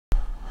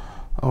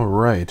All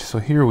right, so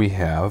here we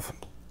have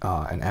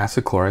an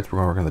acid chloride. We're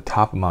going to work on the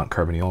top amount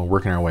carbonyl and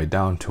working our way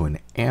down to an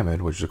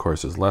amide, which of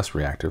course is less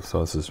reactive.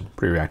 So this is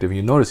pretty reactive. And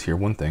you notice here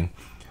one thing,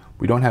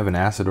 we don't have an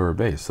acid or a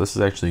base. So this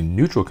is actually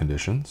neutral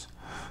conditions.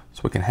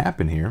 So what can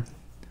happen here,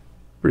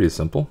 pretty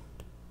simple.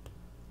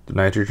 The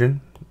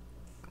nitrogen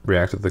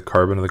reacts with the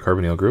carbon of the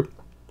carbonyl group.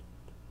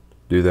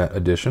 Do that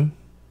addition,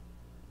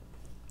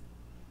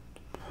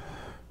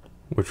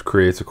 which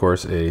creates, of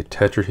course, a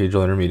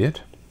tetrahedral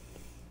intermediate.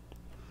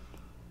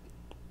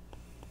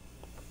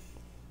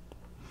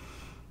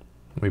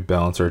 We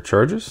balance our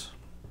charges.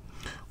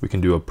 We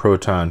can do a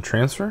proton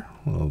transfer.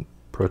 We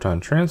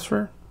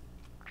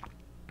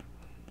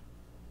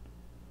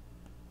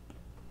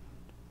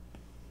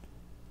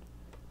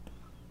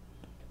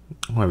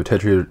have a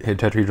tetrahedral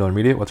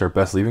intermediate. What's our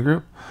best leaving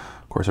group?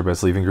 Of course, our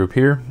best leaving group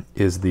here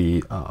is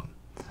the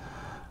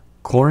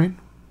chlorine.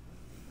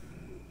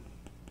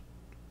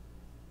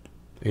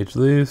 H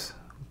leaves,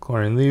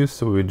 chlorine leaves,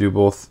 so we would do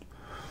both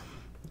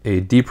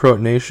a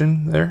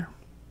deprotonation there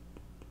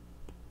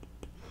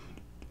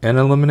and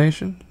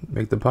elimination,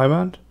 make the pi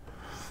bond.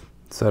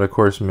 So that of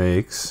course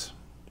makes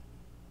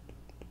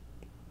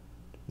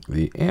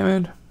the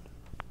amide.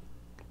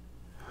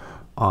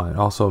 It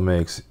also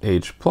makes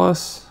H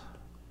plus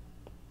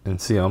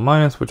and Cl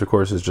minus, which of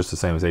course is just the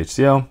same as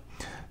HCl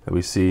that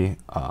we see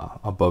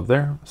above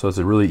there. So it's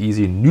a really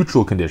easy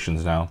neutral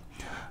conditions now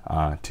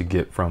to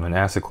get from an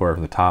acid chloride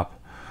from the top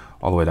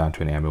all the way down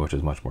to an amide, which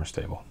is much more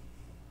stable.